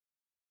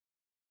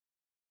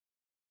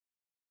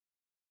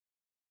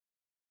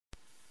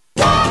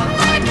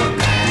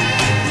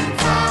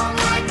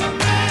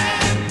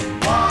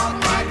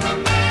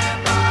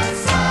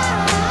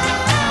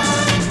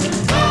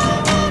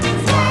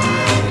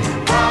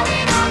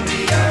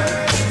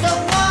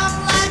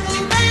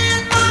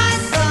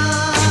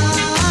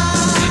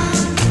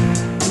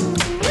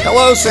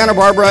Hello, Santa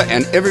Barbara,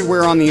 and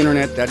everywhere on the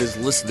internet that is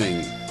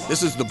listening.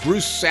 This is the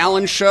Bruce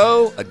Sallan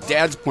Show, A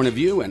Dad's Point of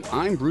View, and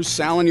I'm Bruce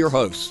Sallan, your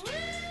host.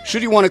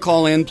 Should you want to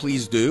call in,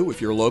 please do.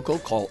 If you're local,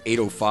 call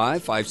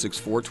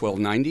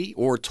 805-564-1290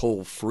 or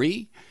toll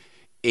free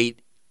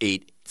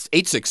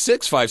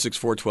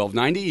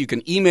 866-564-1290. You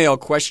can email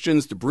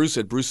questions to Bruce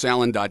at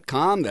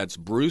brucesallan.com. That's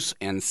Bruce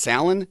and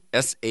Sallan,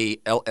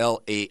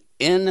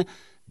 SALLAN.com.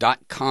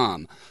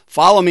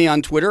 Follow me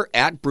on Twitter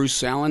at Bruce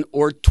Sallan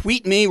or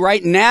tweet me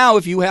right now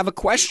if you have a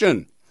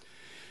question.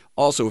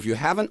 Also, if you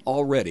haven't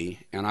already,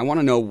 and I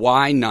want to know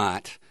why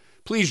not,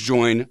 please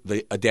join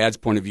the A Dad's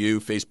Point of View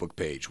Facebook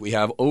page. We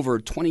have over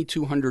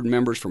 2,200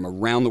 members from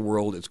around the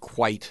world. It's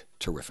quite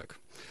terrific.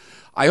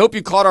 I hope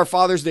you caught our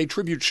Father's Day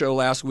tribute show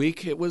last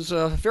week. It was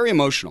very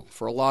emotional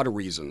for a lot of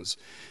reasons.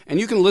 And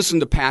you can listen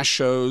to past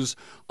shows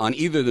on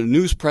either the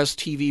News Press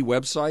TV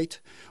website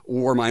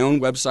or my own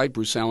website,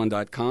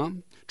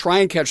 brucesallan.com. Try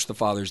and catch the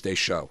Father's Day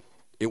show.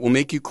 It will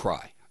make you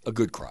cry, a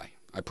good cry,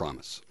 I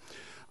promise.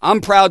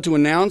 I'm proud to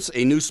announce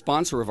a new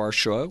sponsor of our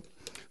show,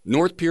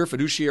 North Pier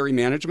Fiduciary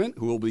Management,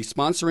 who will be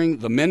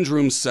sponsoring the Men's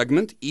Room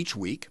segment each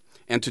week.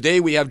 And today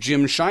we have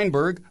Jim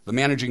Scheinberg, the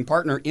managing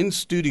partner, in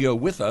studio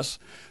with us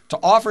to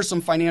offer some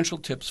financial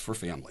tips for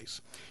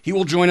families. He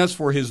will join us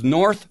for his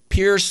North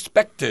Pier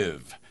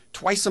Perspective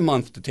twice a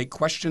month to take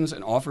questions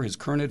and offer his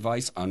current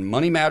advice on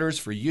money matters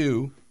for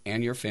you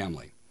and your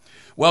family.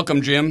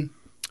 Welcome, Jim.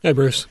 Hey,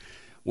 Bruce.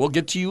 We'll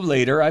get to you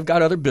later. I've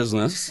got other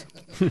business.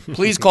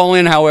 Please call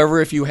in,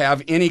 however, if you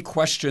have any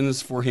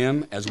questions for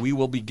him, as we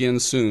will begin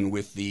soon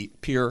with the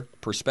Peer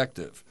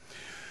Perspective.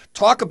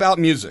 Talk about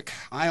music.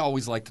 I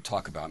always like to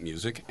talk about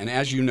music, and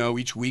as you know,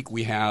 each week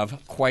we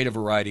have quite a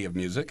variety of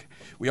music.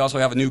 We also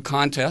have a new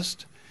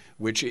contest,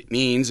 which it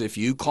means if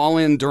you call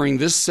in during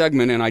this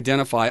segment and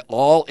identify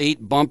all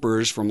 8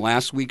 bumpers from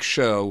last week's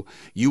show,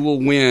 you will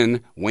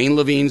win Wayne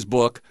Levine's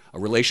book, A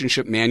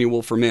Relationship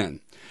Manual for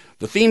Men.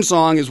 The theme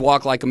song is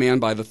Walk Like a Man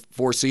by the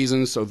Four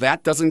Seasons, so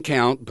that doesn't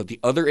count, but the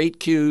other 8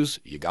 cues,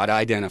 you got to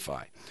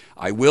identify.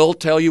 I will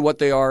tell you what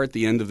they are at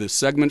the end of this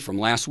segment from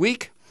last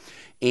week,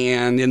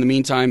 and in the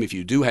meantime, if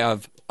you do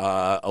have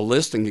a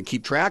list and can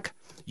keep track,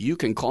 you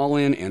can call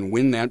in and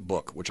win that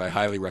book, which I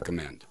highly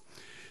recommend.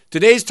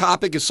 Today's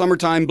topic is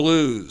Summertime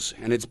Blues,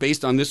 and it's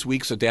based on this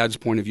week's A Dad's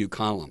Point of View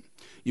column.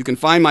 You can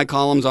find my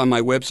columns on my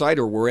website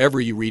or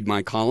wherever you read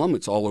my column.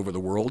 It's all over the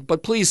world.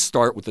 But please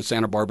start with the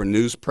Santa Barbara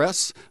News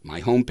Press, my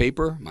home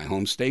paper, my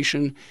home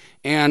station,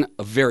 and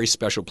a very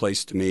special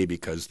place to me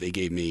because they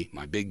gave me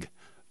my big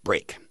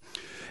break.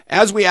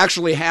 As we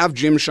actually have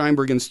Jim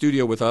Scheinberg in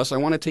studio with us, I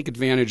want to take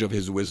advantage of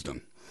his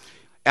wisdom.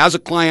 As a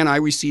client, I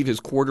receive his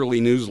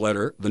quarterly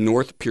newsletter, The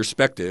North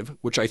Perspective,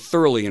 which I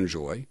thoroughly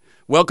enjoy.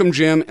 Welcome,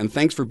 Jim, and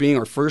thanks for being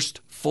our first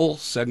full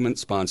segment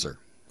sponsor.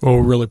 Well,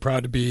 we're really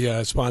proud to be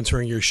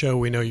sponsoring your show.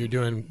 We know you're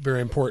doing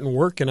very important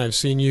work, and I've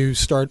seen you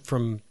start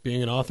from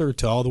being an author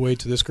to all the way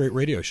to this great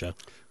radio show.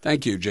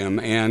 Thank you, Jim.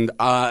 And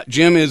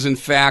Jim is, in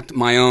fact,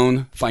 my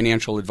own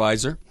financial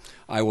advisor.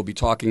 I will be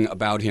talking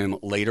about him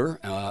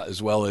later,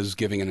 as well as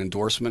giving an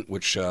endorsement,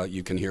 which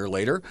you can hear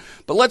later.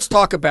 But let's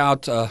talk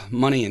about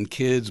money and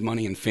kids,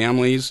 money and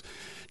families.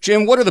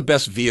 Jim, what are the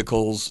best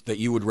vehicles that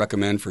you would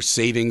recommend for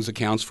savings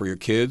accounts for your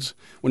kids?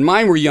 When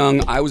mine were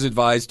young, I was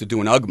advised to do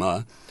an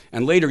UGMA,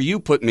 and later you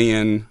put me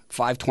in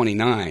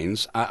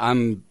 529s.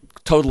 I'm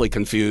totally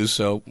confused,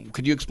 so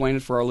could you explain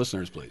it for our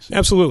listeners, please?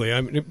 Absolutely.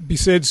 I mean,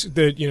 besides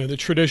the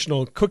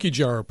traditional cookie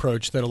jar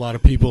approach that a lot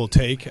of people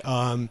take,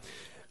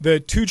 the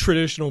 2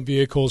 traditional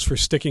vehicles for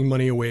sticking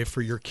money away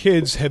for your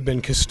kids have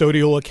been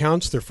custodial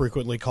accounts. They're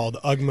frequently called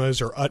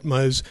UGMAs or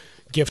UTMAs,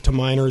 Gift to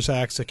Minors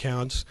Acts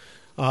accounts.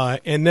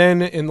 And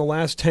then in the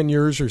last 10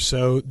 years or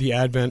so, the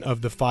advent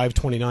of the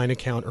 529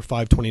 account or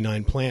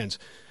 529 plans.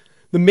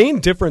 The main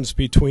difference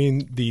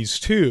between these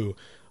two,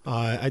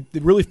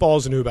 it really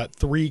falls into about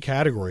 3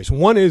 categories.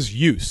 One is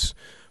use.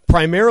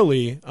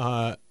 Primarily,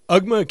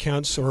 UGMA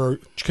accounts or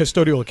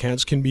custodial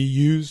accounts can be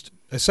used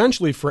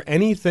essentially for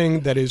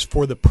anything that is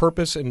for the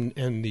purpose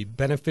and the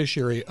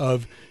beneficiary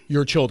of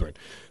your children.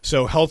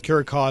 So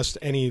healthcare costs,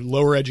 any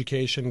lower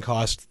education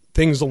costs,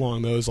 things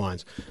along those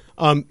lines.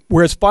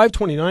 Whereas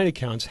 529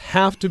 accounts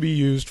have to be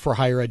used for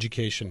higher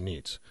education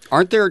needs.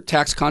 Aren't there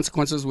tax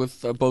consequences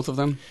with both of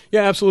them?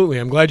 Yeah, absolutely.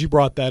 I'm glad you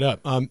brought that up.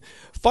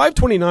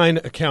 529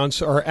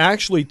 accounts are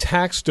actually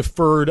tax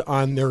deferred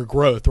on their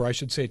growth, or I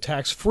should say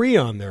tax free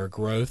on their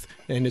growth.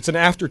 And it's an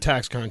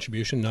after-tax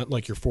contribution, not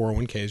like your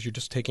 401ks. You're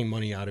just taking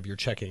money out of your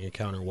checking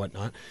account or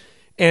whatnot.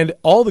 And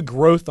all the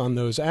growth on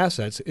those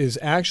assets is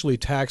actually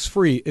tax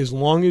free as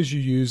long as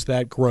you use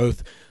that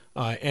growth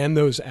and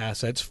those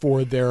assets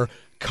for their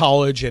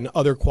college and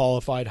other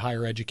qualified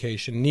higher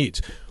education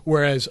needs.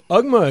 Whereas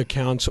UGMA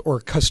accounts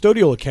or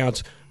custodial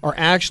accounts are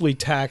actually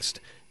taxed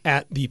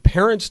at the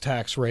parent's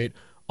tax rate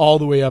all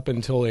the way up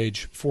until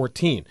age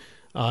 14.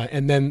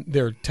 And then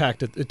they're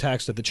taxed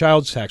at the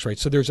child's tax rate.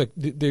 So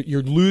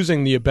you're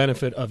losing the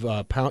benefit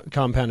of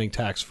compounding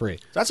tax-free.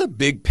 That's a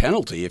big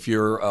penalty if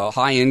you're a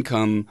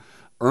high-income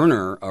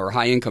earner or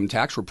high income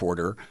tax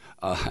reporter,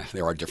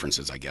 there are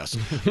differences, I guess.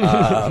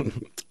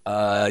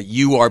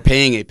 You are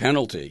paying a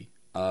penalty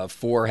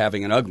for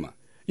having an UGMA.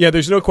 Yeah,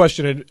 there's no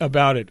question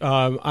about it.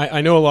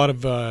 I know a lot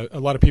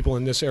of people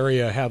in this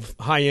area have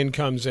high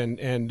incomes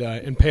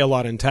and pay a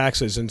lot in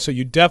taxes, and so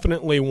you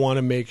definitely want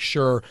to make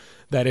sure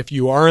that if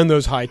you are in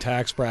those high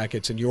tax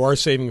brackets and you are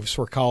saving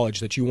for college,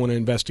 that you want to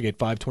investigate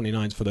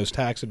 529s for those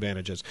tax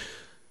advantages.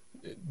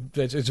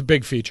 It's a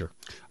big feature.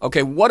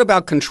 Okay, what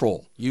about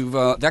control?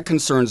 That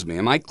concerns me.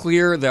 Am I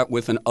clear that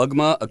with an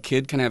UGMA, a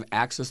kid can have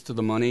access to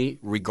the money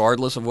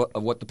regardless of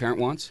what the parent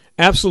wants?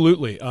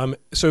 Absolutely.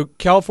 So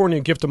California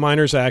Gift to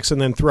Minors Acts, and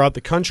then throughout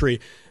the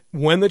country,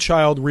 when the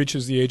child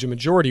reaches the age of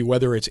majority,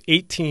 whether it's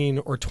 18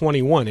 or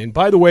 21, and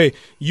by the way,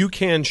 you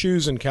can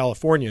choose in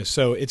California,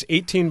 so it's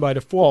 18 by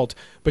default,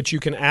 but you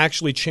can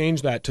actually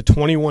change that to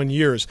 21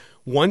 years.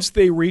 Once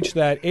they reach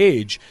that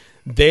age,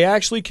 they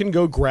actually can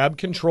go grab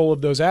control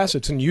of those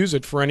assets and use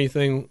it for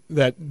anything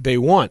that they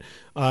want.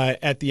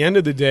 At the end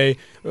of the day,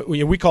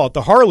 we call it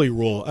the Harley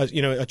rule.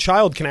 A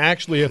child can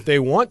actually, if they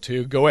want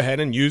to, go ahead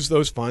and use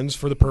those funds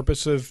for the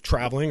purpose of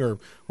traveling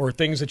or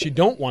things that you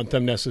don't want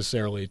them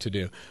necessarily to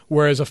do.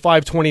 Whereas a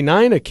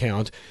 529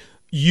 account,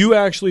 you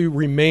actually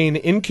remain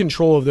in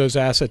control of those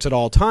assets at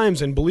all times.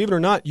 And believe it or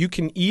not, you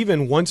can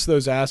even, once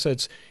those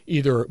assets,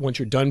 either once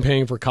you're done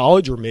paying for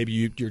college or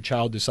maybe your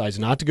child decides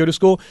not to go to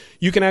school,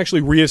 you can actually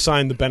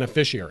reassign the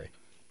beneficiary.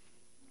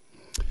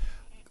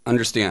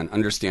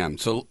 Understand.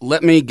 So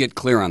let me get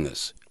clear on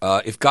this.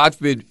 If God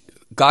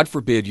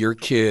forbid your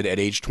kid at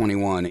age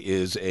 21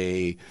 is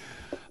a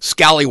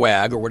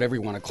scallywag or whatever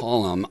you want to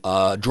call him,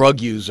 drug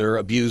user,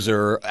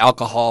 abuser,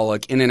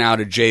 alcoholic, in and out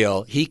of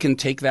jail, he can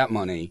take that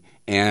money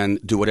and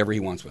do whatever he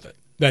wants with it.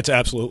 That's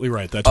absolutely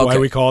right. That's why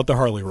we call it the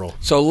Harley rule.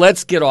 So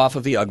let's get off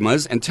of the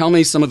UGMAs and tell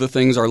me some of the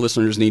things our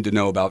listeners need to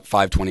know about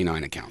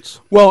 529 accounts.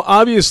 Well,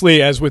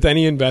 obviously, as with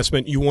any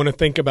investment, you want to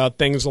think about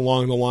things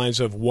along the lines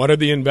of what are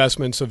the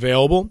investments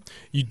available.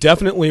 You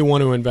definitely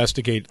want to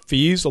investigate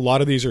fees. A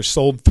lot of these are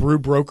sold through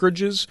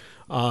brokerages.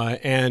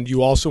 And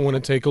you also want to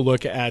take a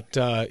look at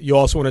the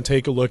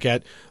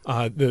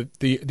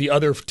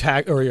other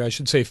tax, or I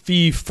should say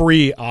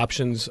fee-free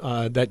options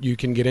that you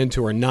can get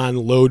into, or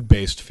non-load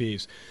based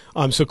fees.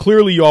 So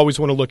clearly you always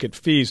want to look at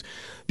fees.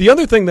 The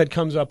other thing that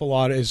comes up a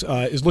lot is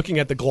looking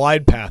at the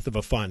glide path of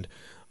a fund.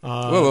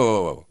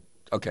 Whoa.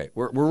 Okay,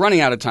 we're running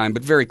out of time,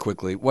 but very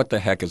quickly, what the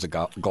heck is a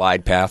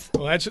glide path?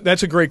 Well,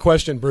 that's a great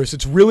question, Bruce.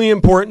 It's really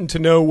important to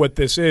know what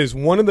this is.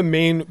 One of the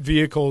main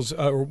vehicles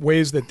or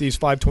ways that these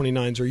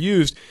 529s are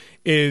used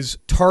is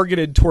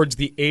targeted towards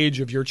the age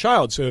of your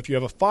child. So if you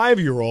have a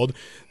 5-year-old,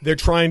 they're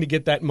trying to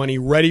get that money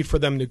ready for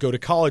them to go to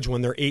college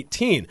when they're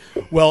 18.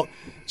 Well,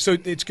 so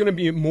it's going to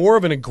be more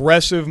of an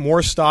aggressive,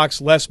 more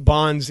stocks, less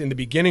bonds in the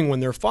beginning when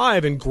they're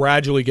 5, and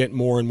gradually get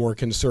more and more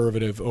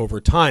conservative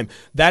over time.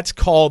 That's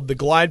called the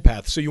glide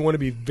path. So you want to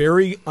be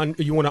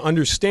you want to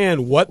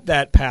understand what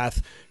that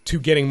path to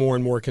getting more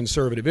and more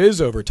conservative is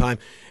over time.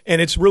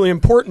 And it's really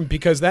important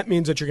because that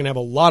means that you're going to have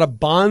a lot of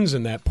bonds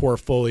in that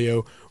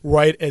portfolio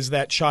right as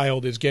that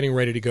child is getting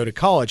ready to go to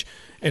college.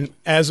 And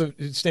as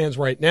it stands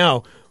right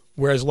now,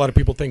 whereas a lot of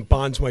people think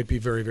bonds might be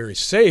very, very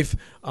safe,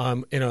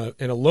 in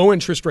a low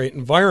interest rate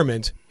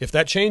environment, if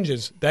that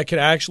changes, that could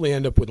actually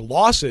end up with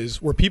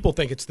losses where people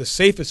think it's the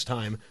safest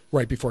time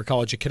right before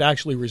college. It could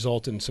actually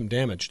result in some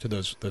damage to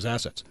those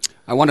assets.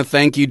 I want to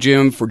thank you,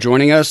 Jim, for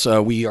joining us.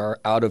 We are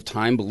out of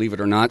time, believe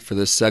it or not, for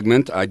this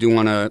segment. I do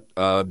want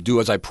to do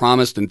as I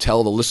promised and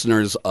tell the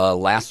listeners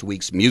last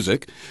week's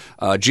music.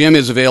 Jim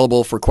is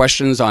available for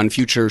questions on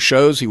future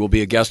shows. He will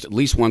be a guest at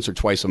least once or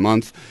twice a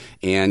month,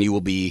 and you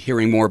will be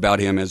hearing more about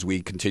him as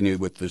we continue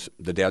with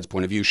the Dad's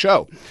Point of View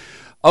show.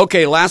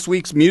 Okay, last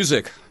week's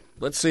music.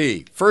 Let's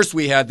see. First,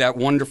 we had that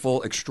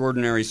wonderful,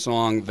 extraordinary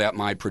song that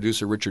my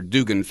producer Richard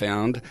Dugan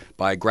found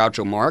by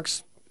Groucho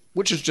Marx,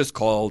 which is just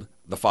called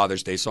the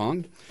Father's Day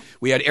song.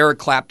 We had Eric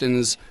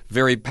Clapton's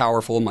very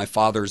powerful My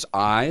Father's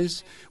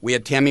Eyes. We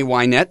had Tammy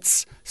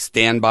Wynette's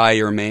Stand By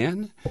Your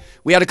Man.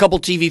 We had a couple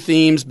TV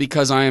themes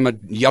because I am a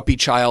yuppie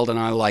child and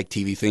I like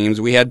TV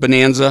themes. We had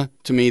Bonanza,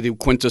 to me, the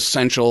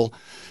quintessential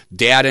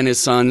Dad and His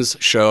Sons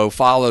show,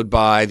 followed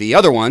by the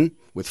other one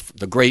with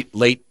the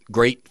late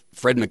great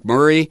Fred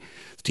McMurray,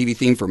 TV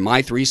theme for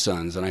My Three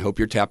Sons, and I hope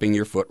you're tapping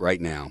your foot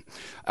right now.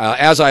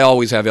 As I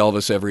always have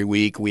Elvis every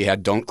week, we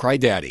had Don't Cry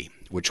Daddy,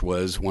 which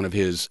was one of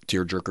his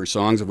tearjerker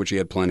songs, of which he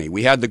had plenty.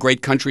 We had the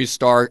great country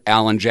star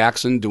Alan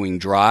Jackson doing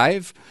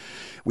Drive.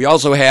 We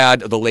also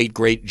had the late,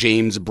 great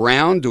James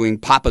Brown doing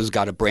Papa's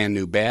Got a Brand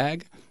New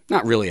Bag.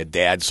 Not really a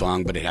dad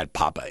song, but it had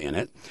Papa in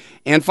it.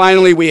 And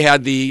finally, we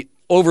had the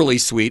overly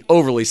sweet,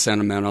 overly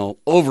sentimental,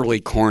 overly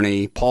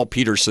corny Paul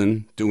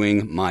Peterson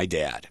doing My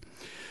Dad.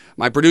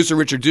 My producer,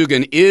 Richard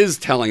Dugan, is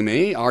telling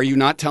me, are you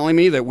not telling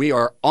me, that we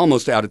are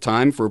almost out of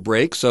time for a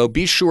break? So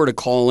be sure to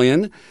call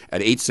in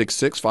at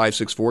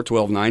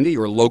 866-564-1290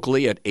 or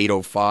locally at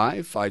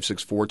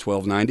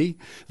 805-564-1290.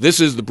 This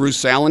is the Bruce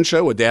Sallan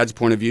Show, A Dad's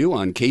Point of View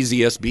on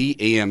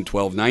KZSB AM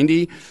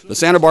 1290, the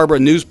Santa Barbara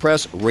News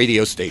Press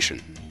radio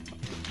station.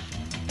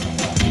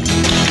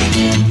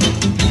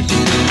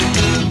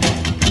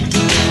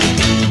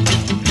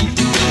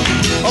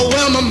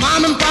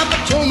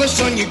 me,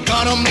 son, you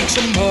gotta make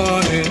some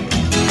money.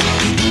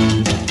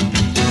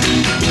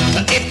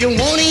 If you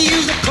wanna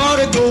use the car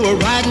to go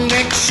riding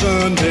next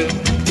Sunday.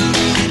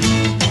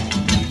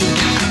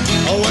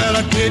 Oh, well,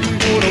 I didn't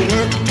go to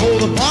work,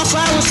 told the boss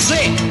I was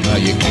sick. Now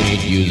you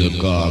can't use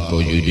a car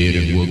 'cause you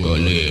didn't work a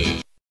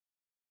leg.